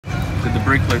Did the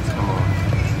brake lights come on?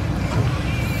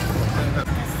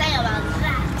 Say about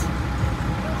that.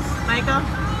 Michael?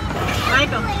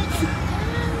 Michael?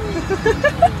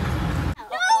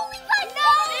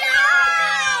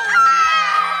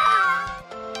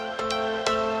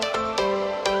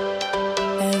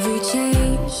 Every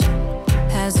change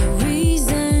has a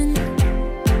reason.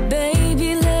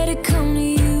 Baby, let it come to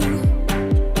you.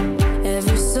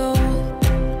 Every soul,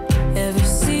 every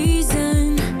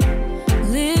season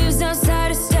lives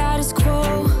outside of status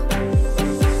quo.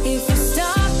 If we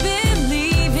stop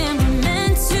believing we're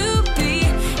meant to be,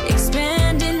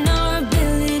 expanding our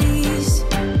abilities.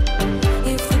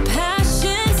 If the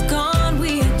passion's gone,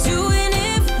 we are doing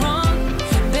it wrong.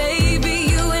 Baby,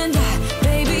 you and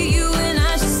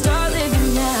I should start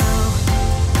living now.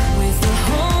 With the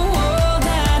whole world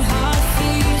at our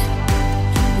feet,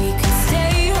 we could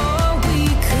stay or we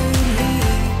could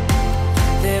leave.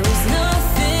 There is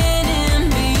nothing in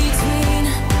between.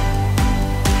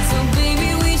 So baby,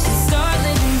 we should start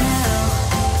living now.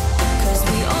 'Cause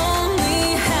we only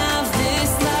have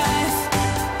this life.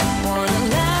 Wanna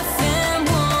laugh and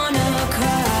wanna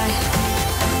cry.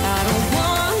 I don't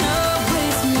wanna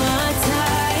waste my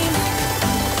time.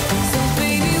 So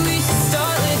baby, we should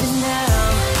start living now.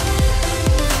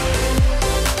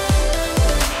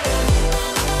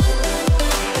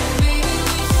 Baby,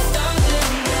 we should start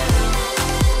living now.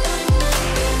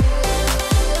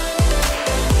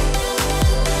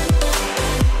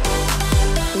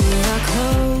 We are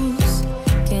close,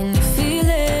 can you feel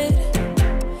it?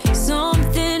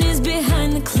 Something is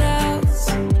behind the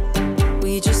clouds.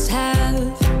 We just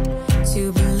have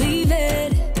to believe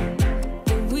it,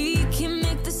 that we can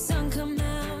make the sun come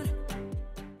out.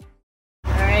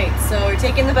 Alright, so we're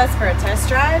taking the bus for a test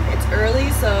drive. It's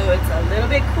early, so it's a little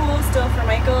bit cool still for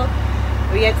Michael.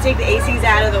 We have to take the ACs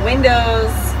out of the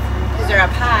windows because they're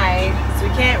up high, so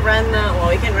we can't run them. Well,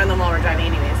 we can run them while we're driving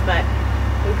anyways, but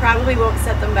we probably won't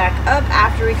set them back up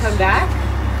after we come back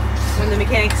when the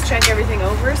mechanics check everything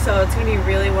over. So it's going to be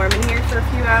really warm in here for a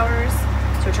few hours.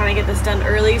 So we're trying to get this done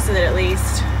early so that at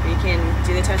least we can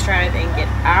do the test drive and get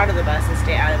out of the bus and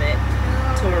stay out of it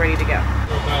until we're ready to go.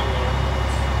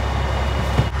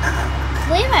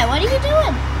 Wait a minute, what are you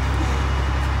doing?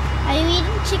 Are you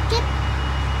eating chicken?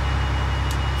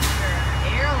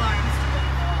 Air alarms.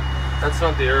 That's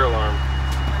not the air alarm.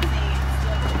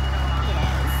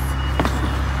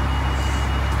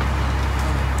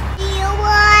 You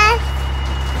what?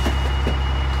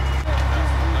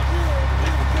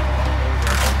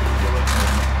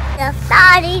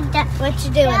 What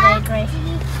you doing, Adri?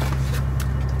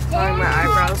 Drawing my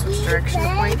eyebrows, which direction to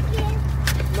point.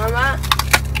 Mama?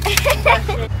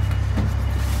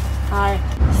 Hi.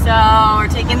 So we're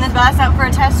taking the bus out for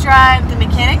a test drive. The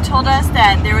mechanic told us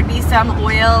that there would be some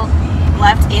oil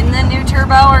left in the new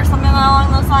turbo or something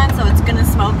along those lines, so it's gonna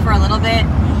smoke for a little bit.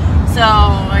 So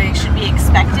I should be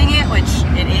expecting it, which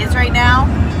it is right now.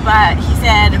 But he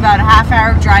said about a half hour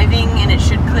of driving and it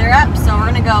should clear up. So we're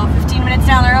gonna go 15 minutes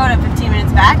down the road and 15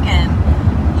 minutes back, and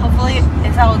hopefully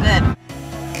it's all good.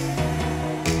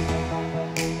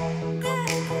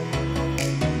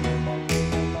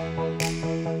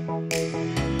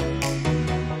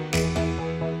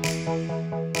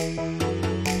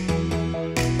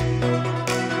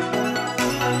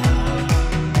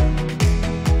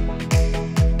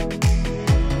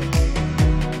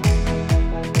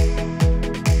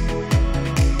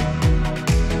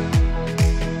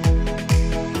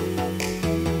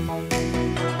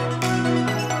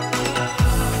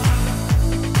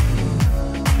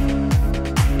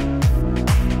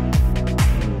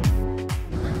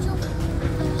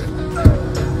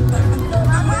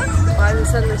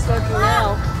 Suddenly smoking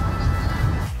now.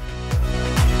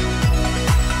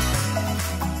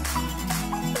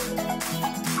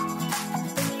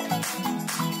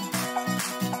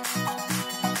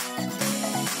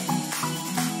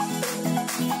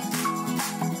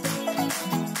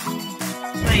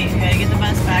 Wait, you gotta get the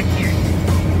bus back here.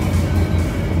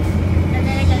 And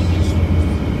then I gotta get shoes.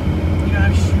 You don't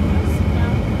have shoes? No.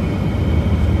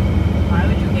 Why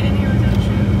would you get in here without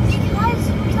shoes? Because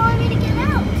you're telling me to get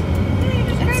out.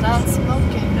 It's not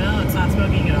smoking. No, it's not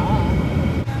smoking at all.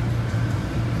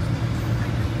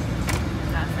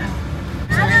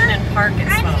 So we're in park and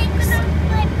I'm taking smokes. them to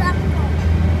my platform.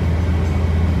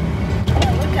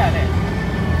 Look at it.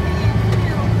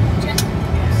 Just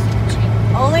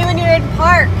Only when you're in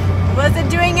park. It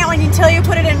wasn't doing it until you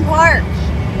put it in park.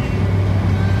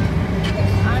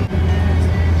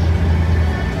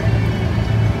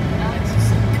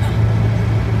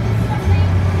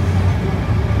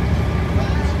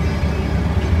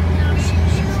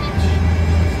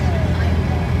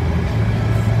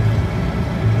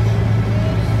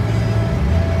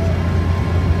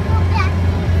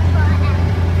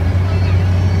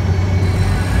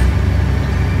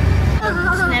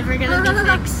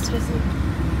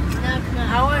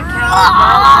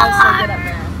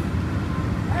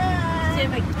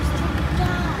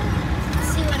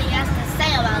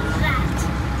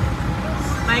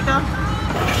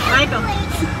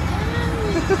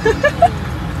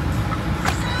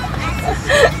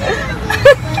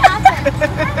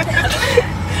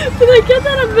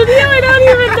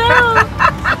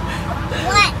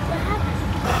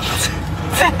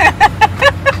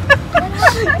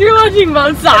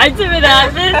 watching both sides of it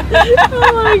happen.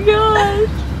 Oh my god.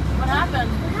 What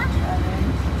happened?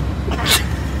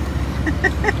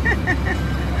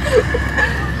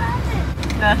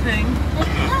 Nothing.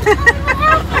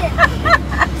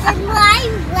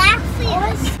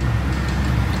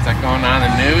 Is that going on in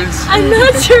the news? I'm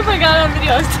not sure if I got on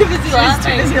video. I was too busy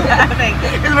laughing. You're laughing.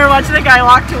 Because we're watching the guy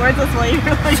walk towards us while you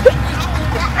were like,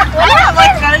 I'm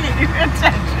like trying to get your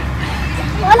attention.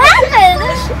 What happened?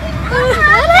 What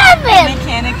The happened?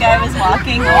 mechanic guy was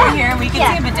walking over here. We could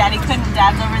see it, but Daddy couldn't.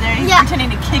 Dad's over there. He's pretending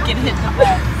to kick it, hit the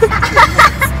bus.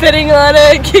 Spitting on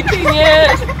it, kicking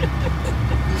it.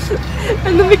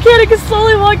 And the mechanic is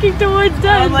slowly walking towards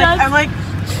Dad. I'm like,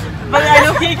 but I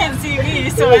know he can see me,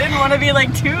 so I didn't want to be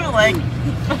like too like.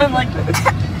 I'm like.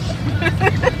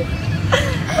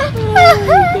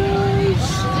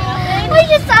 We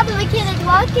just saw the mechanic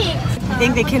walking. I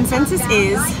think the consensus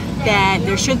is that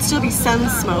there should still be some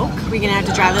smoke. We're gonna have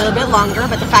to drive a little bit longer,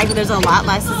 but the fact that there's a lot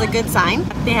less is a good sign.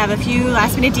 They have a few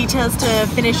last minute details to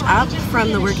finish up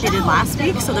from the work they did last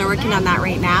week, so they're working on that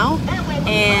right now.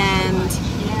 And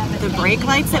the brake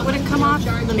lights that wouldn't come off,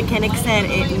 the mechanic said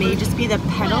it may just be the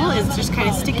pedal is just kind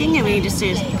of sticking, and we need just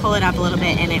to pull it up a little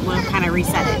bit and it will kind of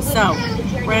reset it. So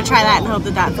we're gonna try that and hope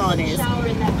that that's all it is.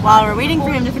 While we're waiting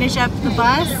for him to finish up the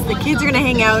bus, the kids are gonna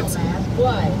hang out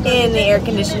in the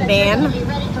air-conditioned van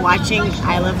watching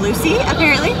I Love Lucy,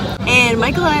 apparently. And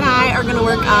Michael and I are gonna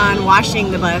work on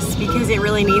washing the bus because it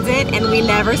really needs it, and we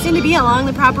never seem to be along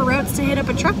the proper routes to hit up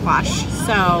a truck wash.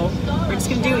 So we're just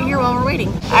gonna do it here while we're waiting.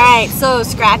 All right, so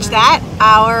scratch that.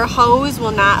 Our hose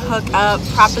will not hook up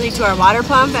properly to our water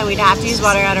pump, and we'd have to use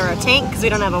water out of our tank because we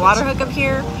don't have a water hookup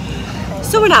here.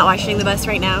 So we're not washing the bus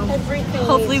right now.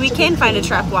 Hopefully we can find a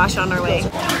truck wash on our way.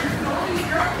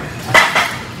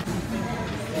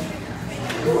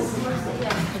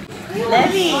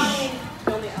 Levy!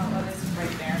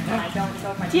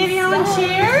 Do you have your own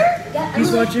chair?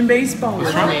 He's watching baseball.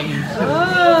 What's wrong?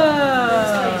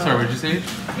 Oh! Sorry, what'd you say?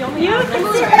 You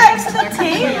can sit next to the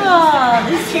table.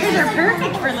 These chairs are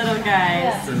perfect for little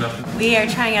guys. We are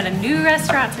trying out a new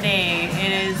restaurant today.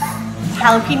 It is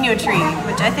Jalapeno Tree,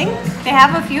 which I think they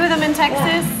have a few of them in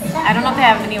Texas. I don't know if they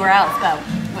have them anywhere else, but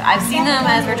I've seen them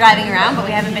as we're driving around, but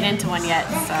we haven't been into one yet,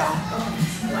 so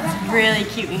it's really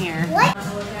cute in here.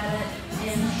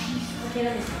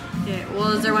 Yeah,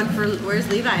 well, is there one for, where's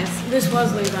Levi's? This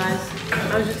was Levi's.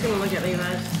 I was just gonna look at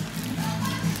Levi's.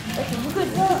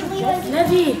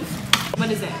 Levy! What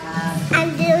is it?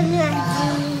 I'm doing it.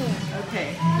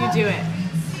 Okay, you do it.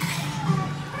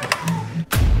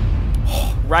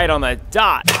 Right on the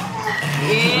dot.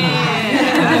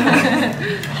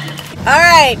 All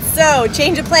right, so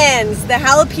change of plans. The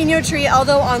Jalapeno Tree,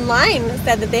 although online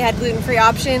said that they had gluten-free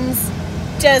options,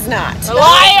 does not.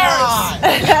 Liars!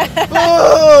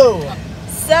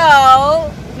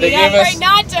 So They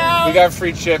got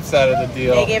free chips out of the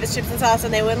deal. they gave us chips and sauce,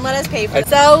 and they wouldn't let us pay for it.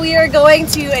 So we are going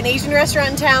to an Asian restaurant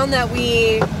in town that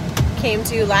we came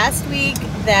to last week.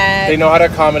 That They know how to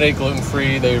accommodate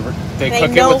gluten-free. They cook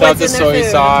it know without what's the in their soy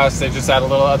food. sauce. They just add a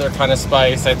little other kind of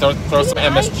spice. They throw some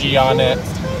MSG on it.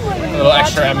 A little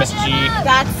extra MSG.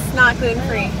 that's not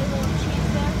gluten-free.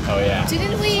 Oh yeah.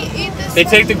 Didn't we eat this? They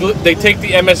take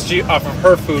the MSG off of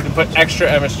her food and put extra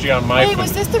MSG on my Wait, food.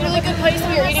 was this the really good place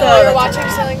we were eating So- while we were watching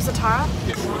Selling Zatara?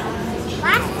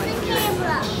 Watch the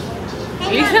camera.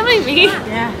 Are you filming me?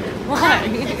 Yeah, Why?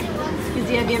 because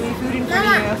you have yummy food in front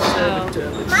of you. So.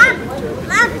 Mom,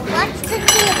 watch the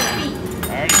camera.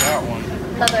 I already got one.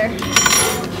 Mother.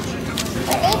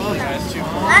 Oh, that's too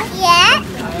cool. Not yet.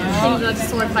 She's not a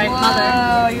sword fight. Mother.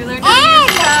 Oh, you learned to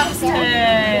use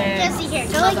chopsticks. Just here,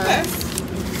 go like this.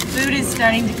 Food is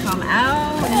starting to come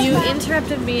out. You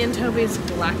interrupted me and Toby's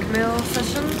blackmail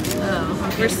session.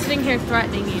 Oh, We're sitting here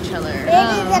threatening each other.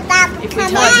 Baby's about to If we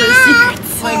come tell each other out.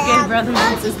 secrets. what good brothers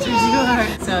and sisters you are.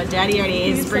 So Daddy already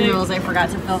ate his spring rolls. I forgot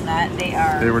to film that. They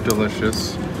are. They were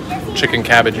delicious. Chicken,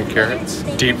 cabbage, and carrots.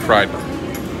 Deep fried.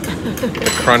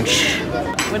 Crunch.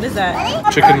 What is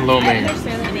that? Chicken lo mein.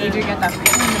 And Adri got that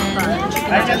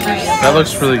That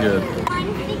looks really good.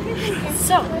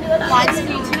 So, mine's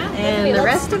pizza. And the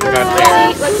rest of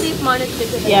us. Let's see if mine is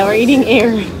bigger. Yeah, we're eating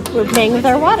air. We're playing with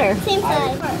our water. Same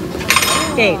size.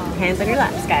 Okay, hands on your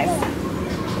laps, guys.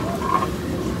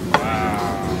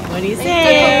 What do you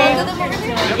say?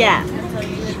 Yeah.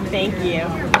 Thank you.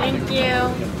 Thank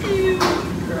you.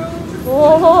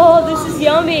 Oh, this is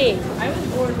yummy.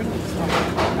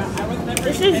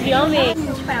 This is yummy.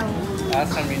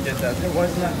 Last time we did that, there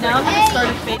was not. Now I'm going to start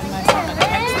a fake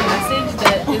text message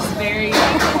that is very...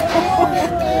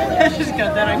 I just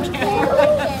got that on camera.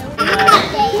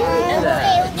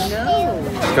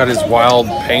 Got his wild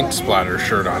paint splatter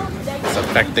shirt on. It's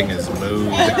affecting his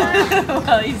mood.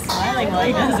 Well, he's smiling while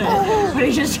he does it, but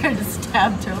he just tried to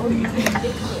stab Toby.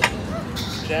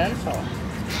 Gentle.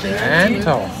 Be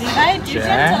gentle. Be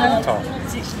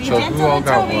So gentle who all to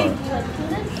got Toby.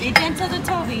 what? Be gentle to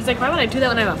Toby. He's like, why would I do that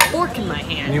when I have a fork in my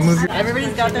hand? Can you move your...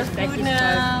 Everybody's got their food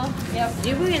now. Yep.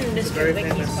 You can just do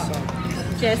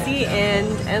Jesse and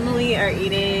Emily are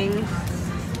eating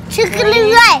Chicken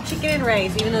and rice. chicken and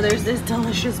rice, even though there's this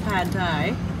delicious pad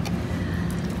thai.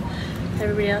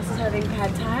 Everybody else is having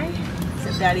pad thai,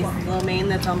 except Daddy's lo mein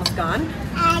that's almost gone.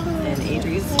 And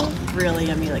Adri's really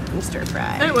yummy, like stir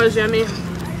fry. It was yummy.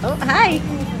 Oh, hi.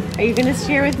 Are you gonna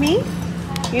share with me?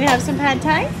 You gonna have some pad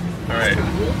thai? Alright.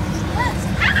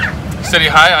 Steady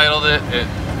high idled it. It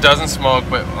doesn't smoke,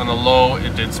 but on the low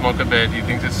it did smoke a bit. You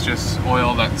think it's just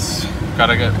oil that's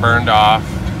gotta get burned off.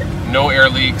 No air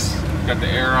leaks. Got the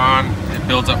air on. It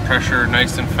builds up pressure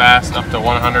nice and fast, up to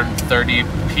 130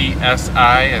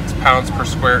 PSI. It's pounds per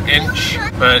square inch.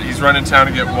 But he's running town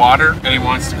to get water, and he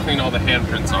wants to clean all the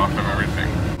handprints off and everything.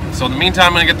 So in the meantime,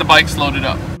 I'm gonna get the bikes loaded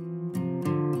up.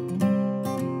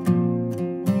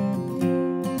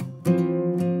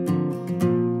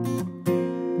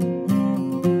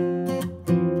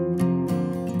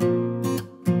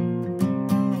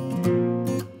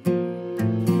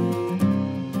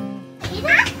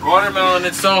 Watermelon,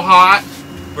 it's so hot.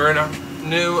 We're in a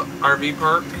new RV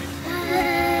park. We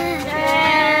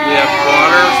have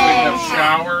waters, we have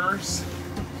showers.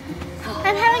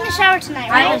 I'm having a shower tonight,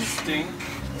 They all right? stink.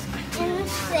 No,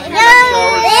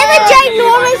 they have a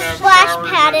ginormous splash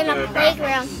pad in a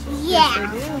playground.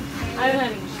 Yeah.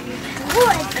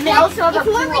 Wood. And they also have a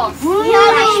pool. Look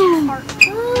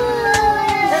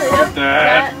at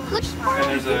that. And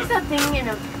there's a... That thing in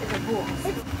a pool.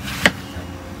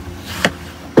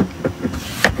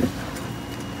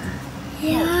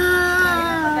 Yeah.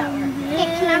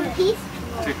 Can I have a piece?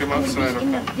 Take them outside.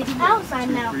 Okay. Outside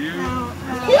now. For you.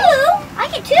 Two? I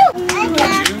get two. For you.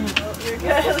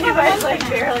 Levi's like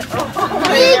barely.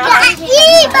 We got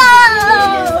Evo.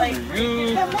 For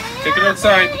you. Take it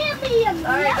outside.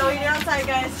 Alright, go eat outside,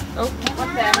 guys. Oh, what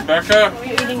the? Back up. Go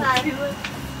eat outside.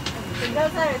 Take it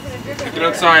outside. It's gonna drip Take it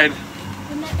outside.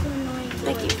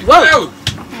 Thank you. Whoa!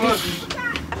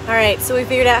 Alright, so we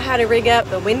figured out how to rig up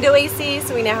the window AC,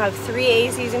 so we now have 3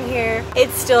 ACs in here.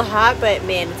 It's still hot, but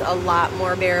man, it's a lot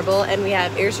more bearable, and we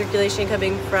have air circulation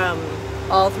coming from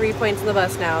all 3 points in the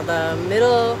bus now, the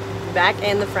middle, back,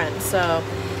 and the front. So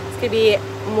it's gonna be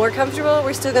more comfortable.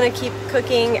 We're still gonna keep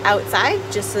cooking outside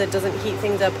just so that it doesn't heat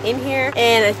things up in here.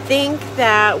 And I think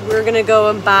that we're gonna go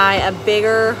and buy a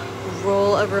bigger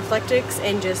roll of Reflectix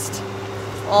and just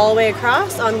all the way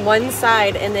across on one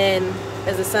side, and then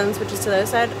as the sun switches to the other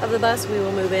side of the bus, we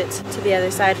will move it to the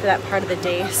other side for that part of the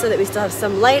day so that we still have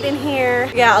some light in here.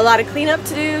 We got a lot of cleanup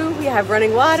to do. We have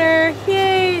running water,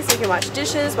 yay! So you can wash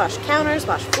dishes, wash counters,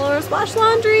 wash floors, wash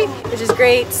laundry, which is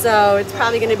great. So it's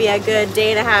probably gonna be a good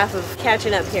day and a half of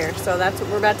catching up here. So that's what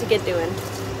we're about to get doing.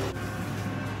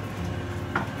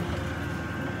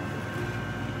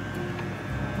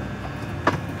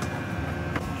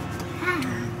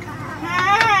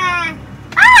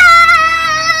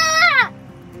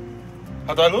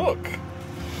 How'd I look?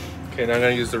 Okay, now I'm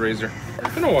gonna use the razor.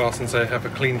 It's been a while since I have a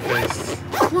clean face.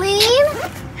 Clean?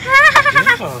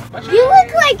 Yeah. You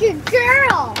look like a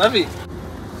girl. Levy,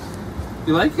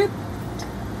 you like it?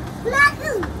 Not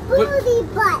this booty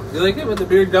butt. You like it with the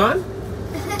beard gone?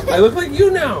 I look like you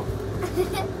now.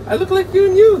 I look like you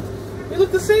and you. We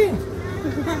look the same.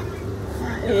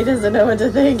 He doesn't know what to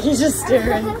think. He's just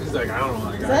staring. He's like, I don't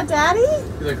know that guy. Is that Daddy?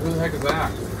 He's like, who the heck is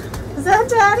that? Is that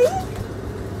Daddy?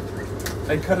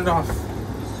 I cut it off.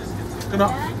 Cut it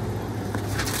off.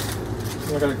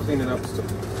 I gotta clean it up still.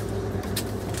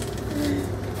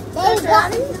 They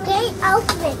got great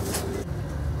outfits.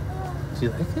 Do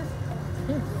you like it?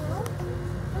 Yeah.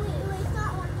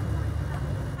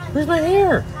 Where's my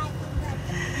hair?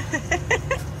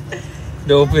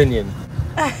 No opinion.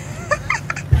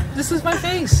 This is my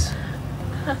face.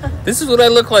 This is what I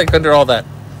look like under all that.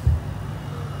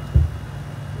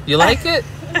 You like it?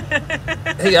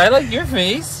 Hey, I like your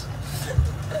face.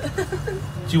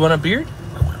 Do you want a beard?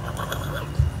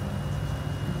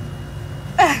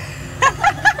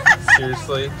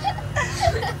 Seriously?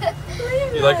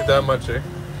 You like it that much, eh?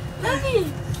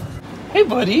 Hey,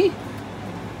 buddy.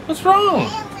 What's wrong?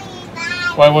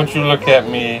 Why won't you look at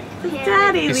me?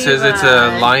 Daddy, He says it's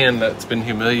a lion that's been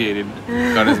humiliated.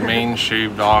 Got his mane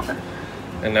shaved off.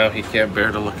 And now he can't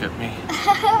bear to look at me.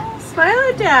 Smile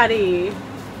at Daddy.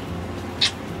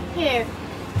 Here.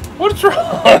 What's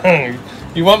wrong?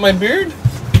 You want my beard?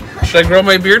 Should I grow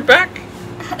my beard back?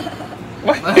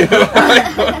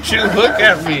 Why won't you look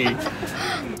at me?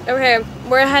 Okay,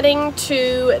 we're heading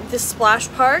to the splash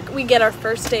park. We get our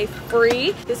first day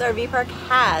free. This RV park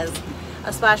has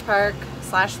a splash park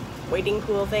slash wading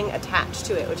pool thing attached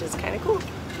to it, which is kind of cool.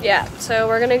 Yeah, so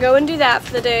we're gonna go and do that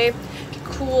for the day,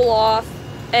 cool off,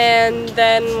 and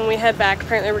then when we head back,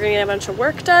 apparently we're gonna get a bunch of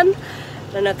work done.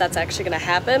 I don't know if that's actually gonna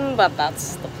happen, but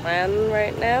that's the plan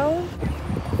right now.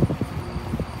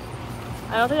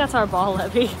 I don't think that's our ball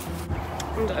levy.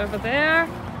 And over there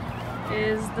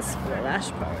is the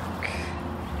splash park.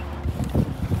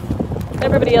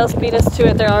 Everybody else beat us to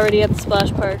it, they're already at the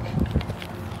splash park.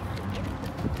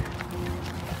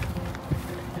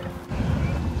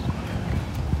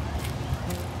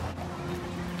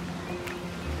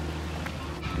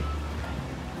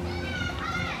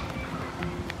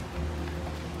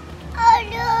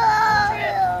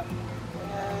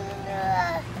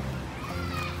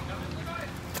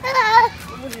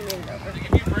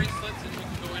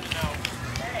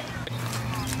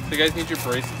 So you guys need your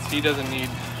bracelets. He doesn't need,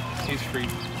 he's free.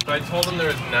 So I told him there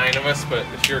was 9 of us, but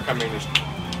if you're coming, there's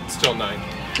still 9.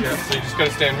 Yeah, so you just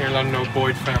gotta stand here and let him know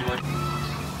Boyd family.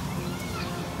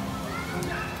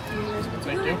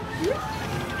 Thank you.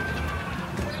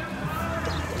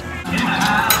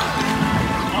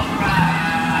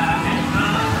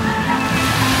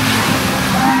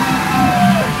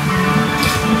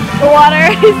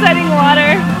 Water, he's setting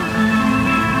water.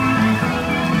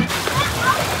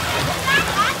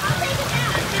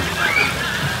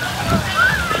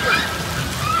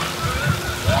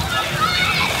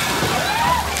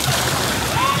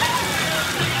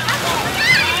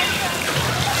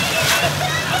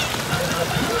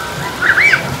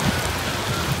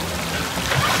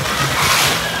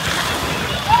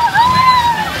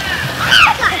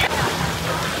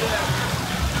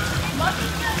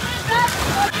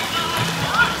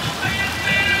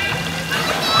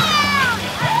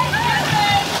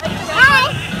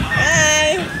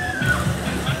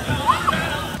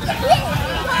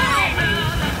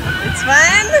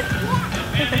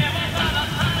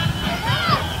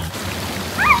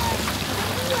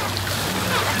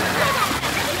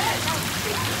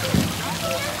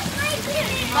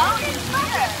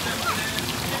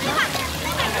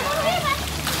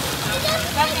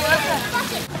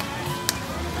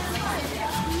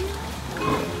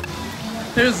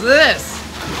 Who's this?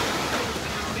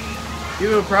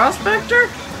 You a prospector?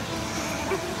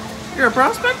 You're a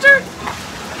prospector?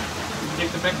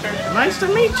 Take the picture. Nice to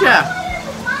meet ya.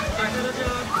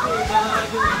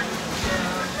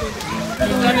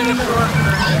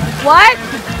 What?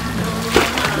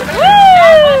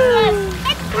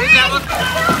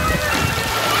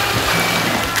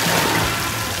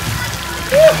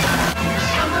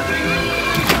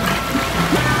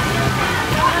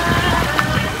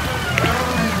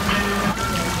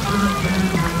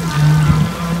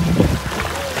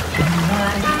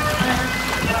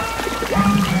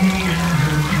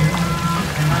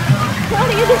 What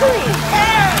are you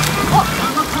doing?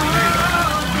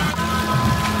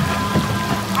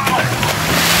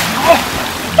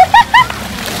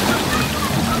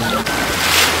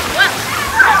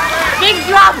 Big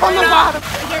drop on the bottom.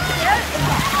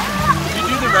 You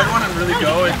do the red one and really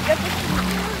go,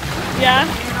 Yeah.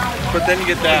 but then you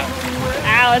get that.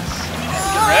 Ouch.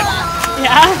 The red?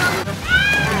 Yeah.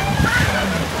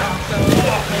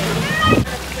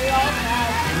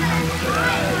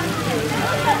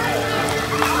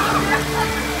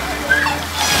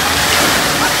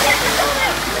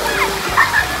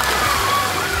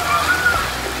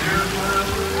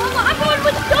 I'm going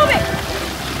with Toby.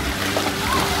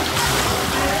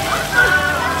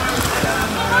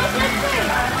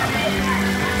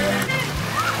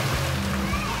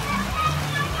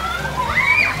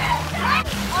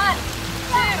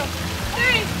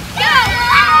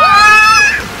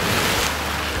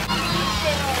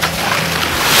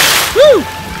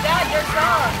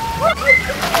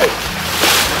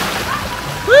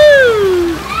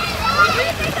 Woo!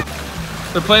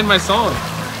 They're playing my song.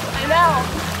 I know.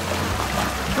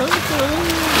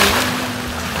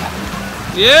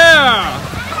 Yeah!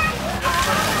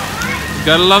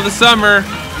 Gotta love the summer.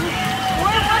 We're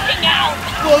working out.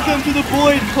 Welcome to the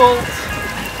Boyd cult.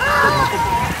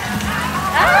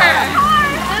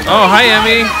 Oh, hi,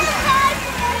 Emmy.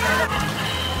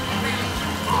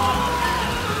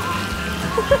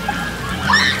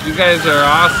 You guys are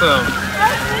awesome.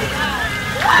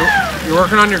 You're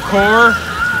working on your core?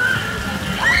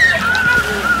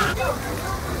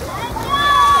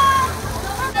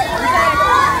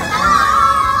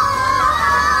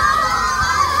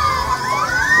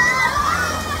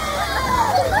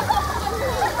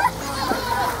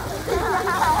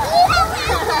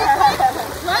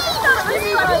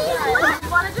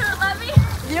 Want to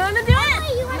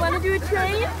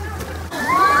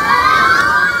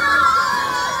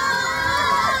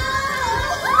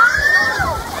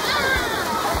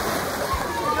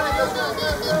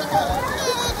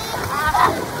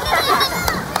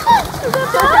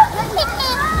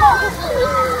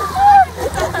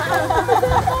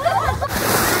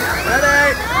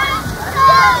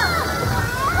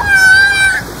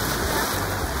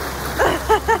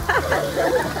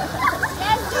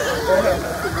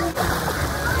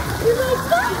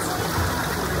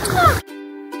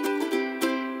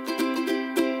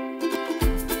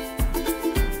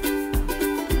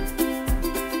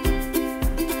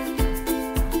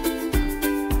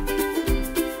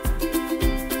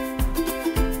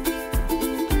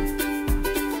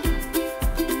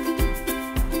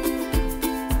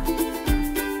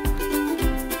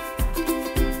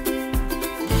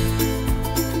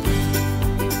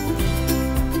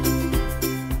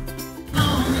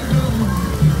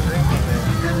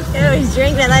He's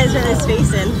drinking it, that is where his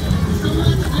face in.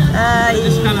 I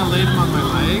just kind of laid him on my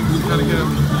legs, try to get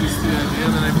him used to the idea,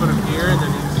 and then I put him here, and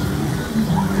then he's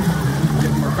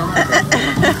getting more comfortable.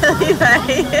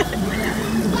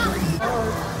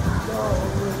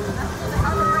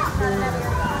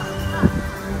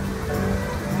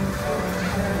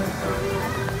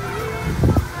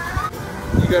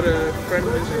 You got a friend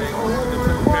visiting. They put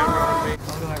the camera on me.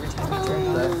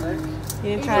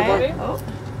 You didn't try it? Oh,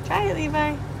 try it,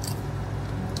 Levi.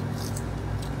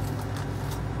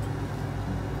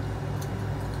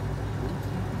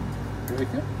 You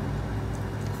like it?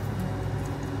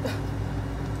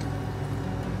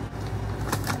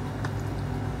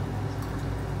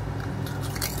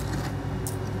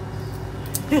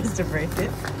 He has to break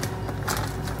it.